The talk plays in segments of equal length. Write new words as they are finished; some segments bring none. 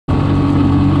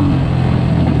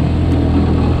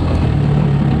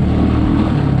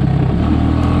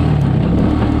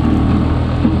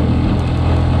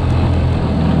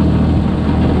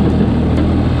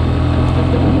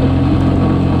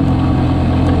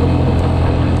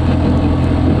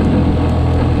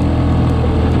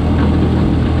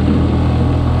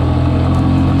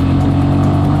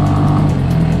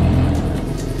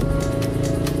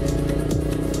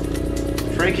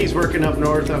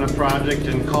north on a project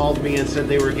and called me and said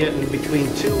they were getting between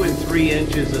 2 and 3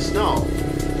 inches of snow.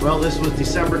 Well, this was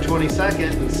December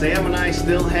 22nd, and Sam and I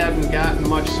still hadn't gotten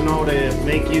much snow to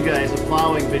make you guys a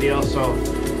plowing video, so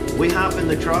we hop in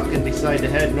the truck and decide to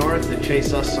head north to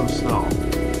chase us some snow.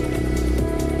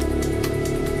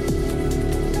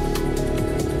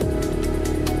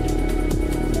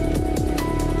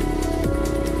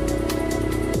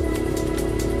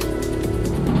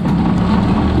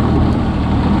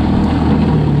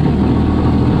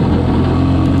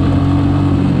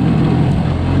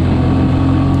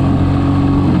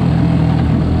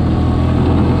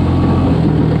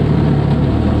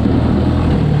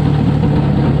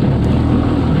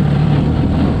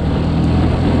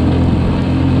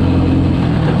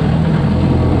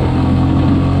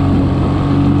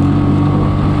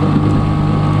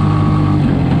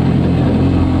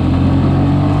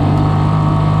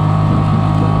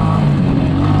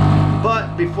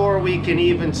 Before we can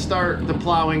even start the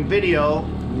plowing video,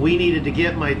 we needed to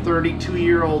get my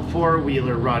 32-year-old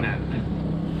four-wheeler running.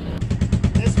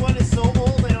 This one is so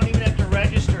old I don't even have to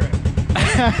register it.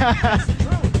 That's the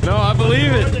truth. No, I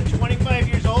believe it. More than 25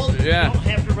 years old, yeah. You don't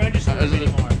have to register it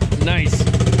anymore. Nice.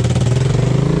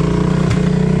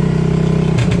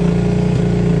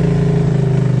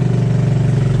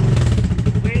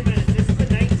 Wait a minute, this is a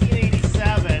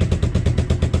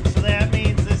 1987, so that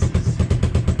means this is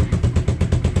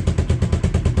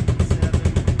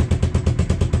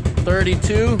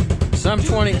 32, so I'm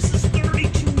 20. This is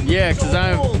 32 Yeah, because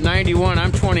I'm 91,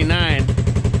 I'm 29.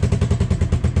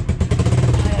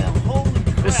 Holy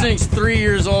crap. This thing's 3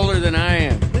 years older than I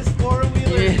am. This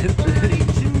four-wheeler is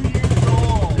 32 years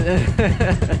old.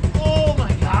 Oh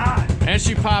my god. And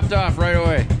she popped off right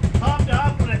away. Popped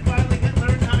off when I finally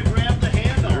learned how to grab the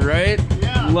handle. Right?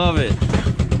 Yeah. Love it.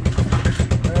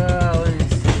 Let me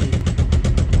see.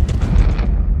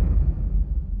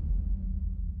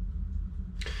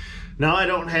 Now, I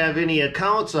don't have any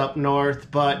accounts up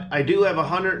north, but I do have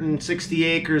 160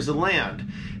 acres of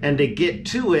land. And to get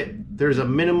to it, there's a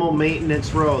minimal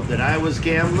maintenance road that I was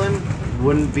gambling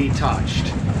wouldn't be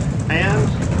touched. And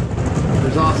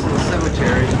there's also a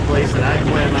cemetery, a place that I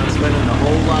plan on spending a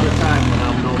whole lot of time when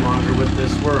I'm no longer with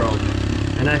this world.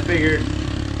 And I figured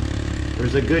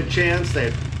there's a good chance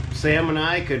that Sam and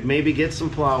I could maybe get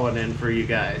some plowing in for you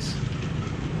guys.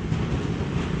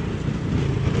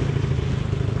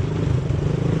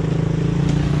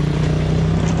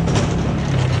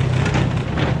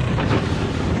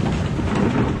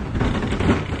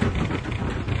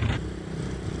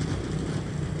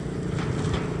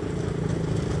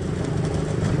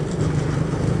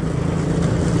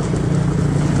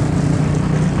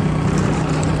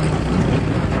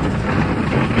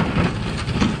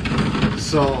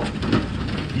 So,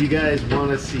 you guys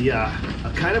want to see a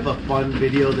kind of a fun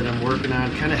video that I'm working on.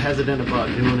 Kind of hesitant about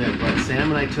doing it, but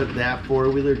Sam and I took that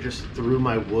four-wheeler just through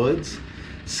my woods,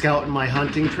 scouting my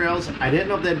hunting trails. I didn't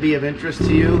know if that'd be of interest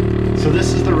to you, so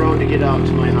this is the road to get out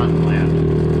to my hunting land.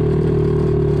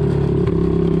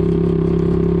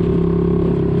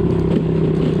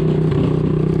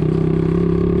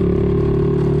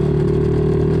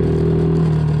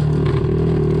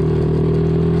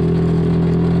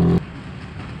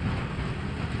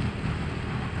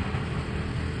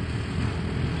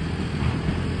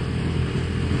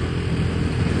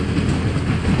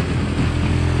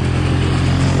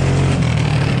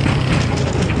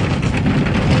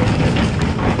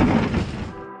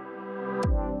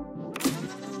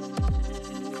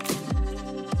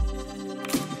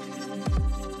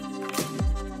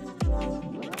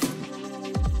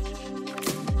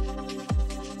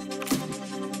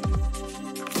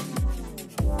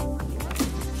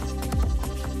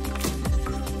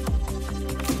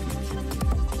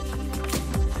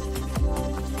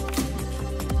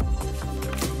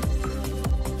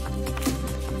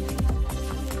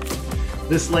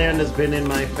 This land has been in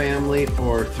my family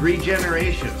for 3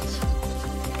 generations.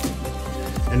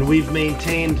 And we've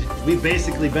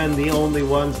basically been the only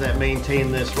ones that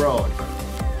maintain this road.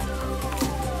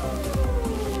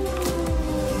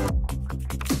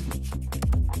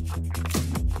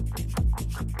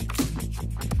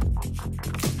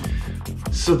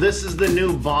 So this is the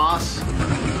new Voss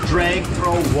Drag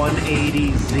Pro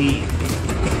 180Z.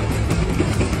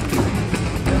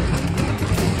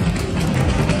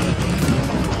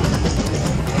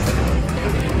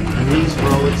 These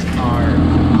roads are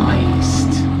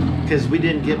iced because we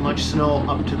didn't get much snow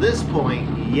up to this point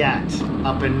yet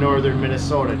up in northern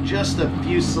Minnesota, just a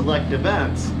few select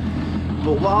events.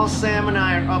 But while Sam and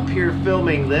I are up here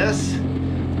filming this,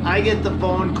 I get the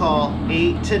phone call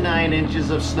 8 to 9 inches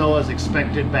of snow is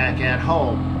expected back at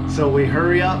home. So we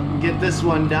hurry up, get this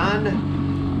one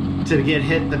done to get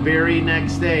hit the very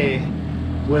next day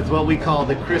with what we call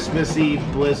the Christmas Eve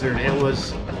blizzard. It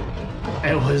was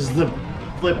the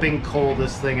flipping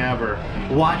coldest thing ever.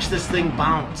 Watch this thing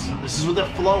bounce. This is with the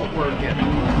float working.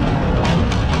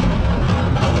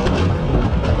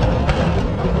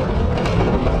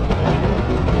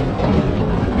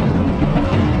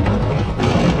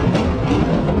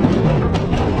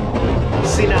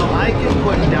 See, now I can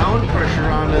put down pressure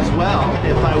on as well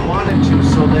if I wanted to,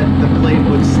 so that the blade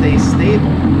would stay stable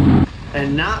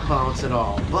and not bounce at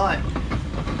all. But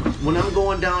when I'm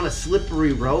going down a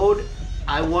slippery road,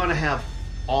 I want to have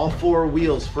all four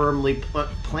wheels firmly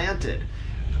planted.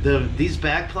 These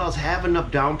back plows have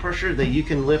enough down pressure that you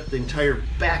can lift the entire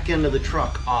back end of the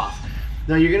truck off.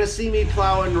 Now you're going to see me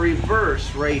plow in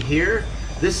reverse right here.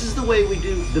 This is the way we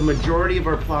do the majority of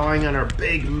our plowing on our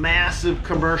big, massive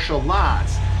commercial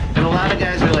lots. And a lot of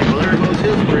guys are like, well, there goes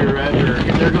his rear end, or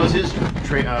there goes his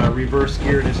reverse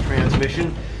gear in his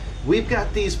transmission. We've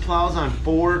got these plows on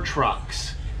 4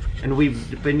 trucks, and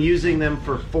we've been using them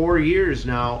for 4 years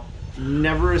now.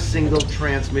 Never a single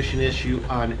transmission issue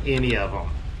on any of them.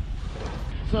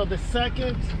 So the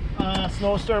second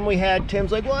snowstorm we had,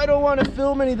 Tim's like, well, I don't want to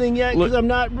film anything yet because I'm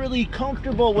not really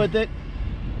comfortable with it.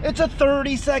 It's a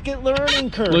 30-second learning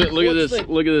curve. Look at this.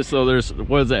 Look at this. So there's,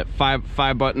 what is that?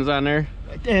 Five buttons on there.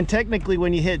 And technically,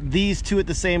 when you hit these two at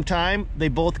the same time, they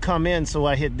both come in. So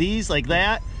I hit these like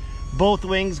that. Both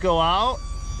wings go out.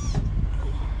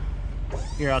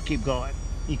 Here, I'll keep going.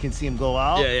 You can see them go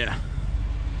out. Yeah.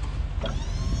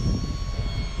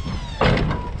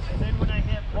 And then when I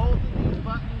hit both of these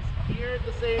buttons here at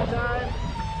the same time,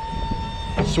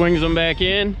 Swings them back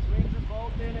in. swings them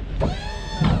both in at the same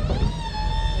time.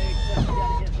 Except you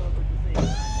gotta hit those at the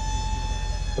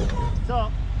same time. So,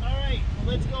 all right,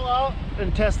 let's go out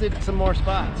and test it some more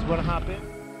spots. Want to hop in?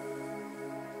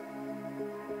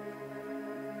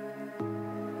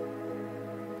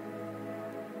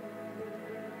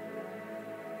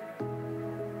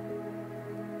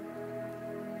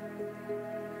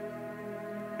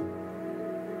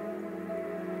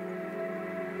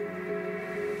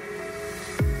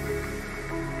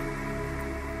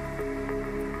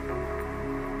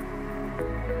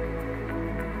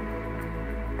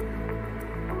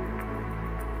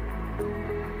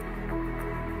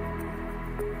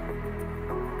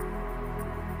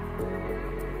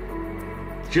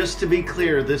 Just to be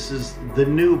clear, this is the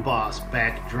new Boss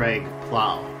back drag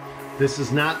plow. This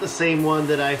is not the same one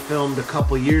that I filmed a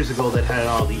couple years ago that had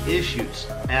all the issues.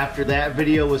 After that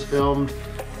video was filmed,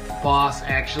 Boss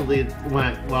actually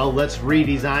went, well, let's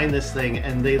redesign this thing,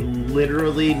 and they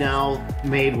literally now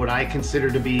made what I consider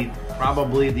to be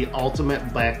probably the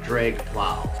ultimate back drag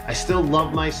plow. I still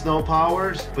love my snow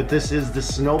powers, but this is the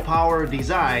snow power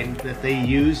design that they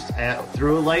used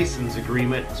through a license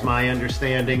agreement, is my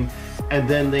understanding, and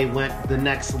then they went the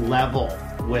next level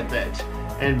with it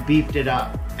and beefed it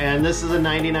up. And this is a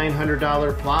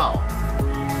 $9,900 plow.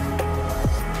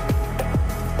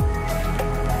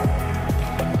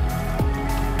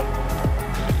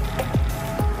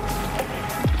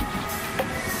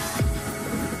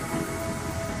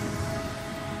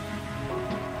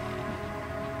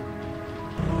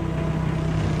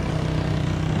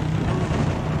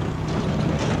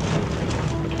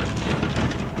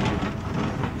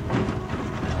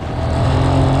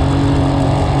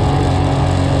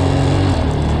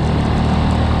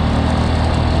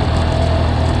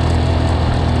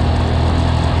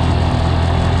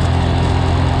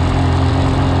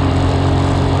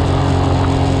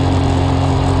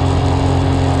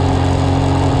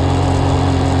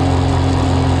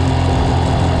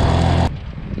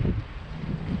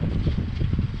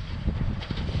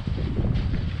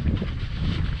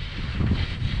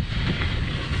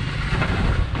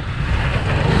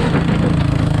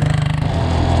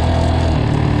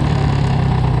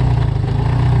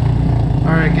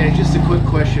 Just a quick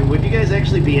question. Would you guys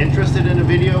actually be interested in a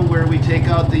video where we take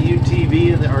out the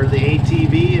UTV or the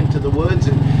ATV into the woods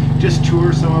and just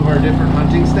tour some of our different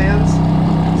hunting stands?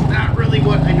 It's not really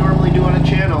what I normally do on a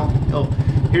channel. Oh,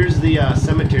 here's the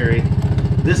cemetery.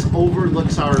 This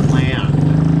overlooks our land.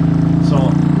 So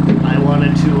I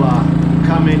wanted to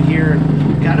come in here.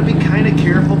 Gotta be kind of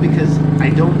careful because I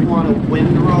don't want to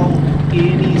windrow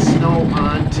any snow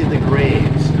onto the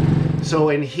graves. So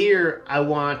in here, I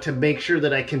want to make sure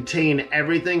that I contain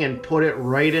everything and put it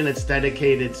right in its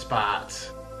dedicated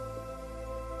spots.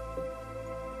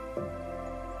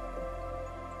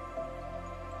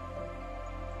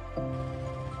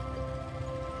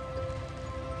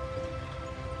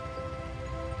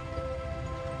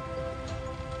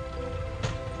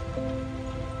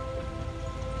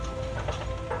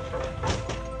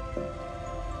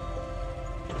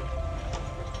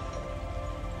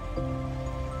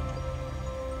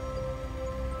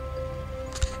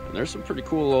 And there's some pretty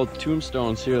cool old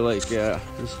tombstones here, like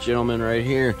this gentleman right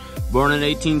here, born in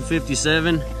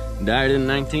 1857, died in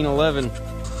 1911.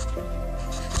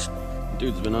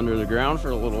 Dude's been under the ground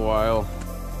for a little while.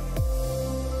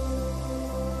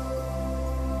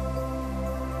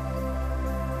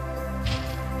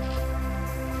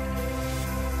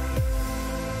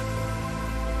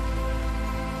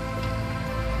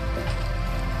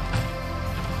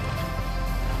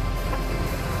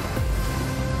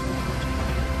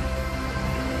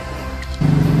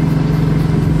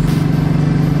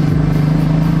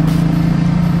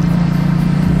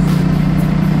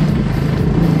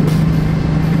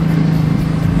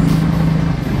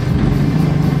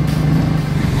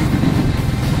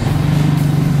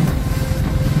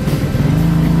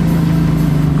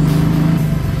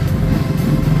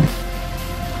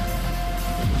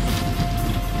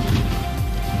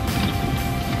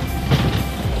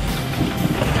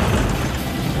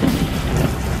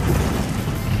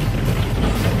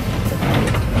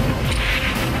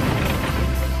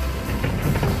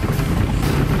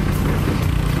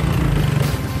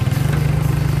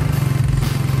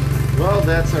 Well,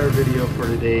 that's our video for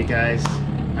today, guys.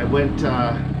 I went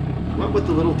with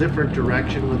a little different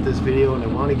direction with this video, and I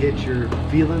want to get your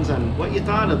feelings on what you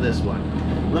thought of this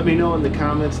one. Let me know in the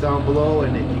comments down below,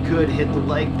 and if you could, hit the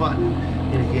like button.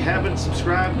 And if you haven't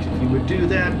subscribed, if you would do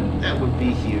that, that would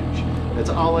be huge. That's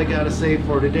all I got to say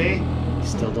for today.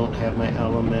 Still don't have my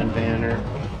LMN banner.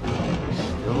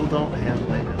 Still don't have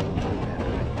my LMN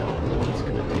banner. I don't know what it's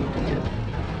going to take to get it.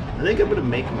 I think I'm going to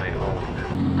make my own.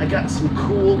 I got some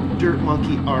cool Dirt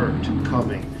Monkey art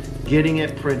coming. Getting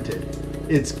it printed.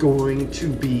 It's going to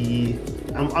be...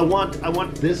 I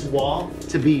want this wall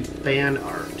to be fan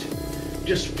art.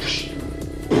 Just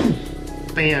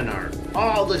fan art.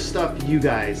 All the stuff you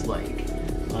guys like.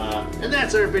 And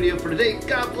that's our video for today.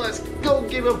 God bless. Go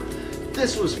get them.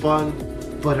 This was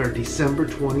fun. But our December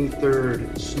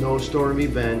 23rd snowstorm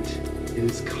event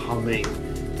is coming.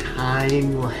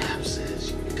 Time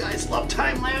lapses. You guys love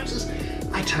time lapses.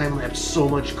 I time-lapsed so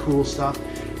much cool stuff.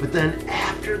 But then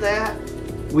after that,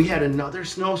 we had another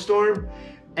snowstorm.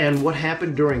 And what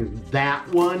happened during that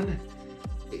one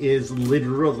is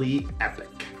literally epic.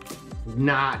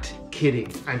 Not kidding.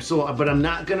 But I'm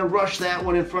not gonna rush that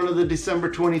one in front of the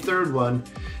December 23rd one.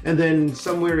 And then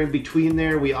somewhere in between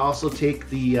there, we also take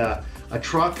the a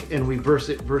truck and we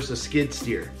versus a skid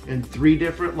steer in 3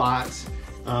 different lots.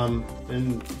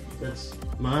 And that's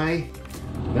my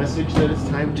message that it's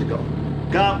time to go.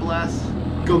 God bless.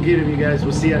 Go get him, you guys.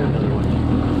 We'll see you on another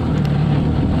one.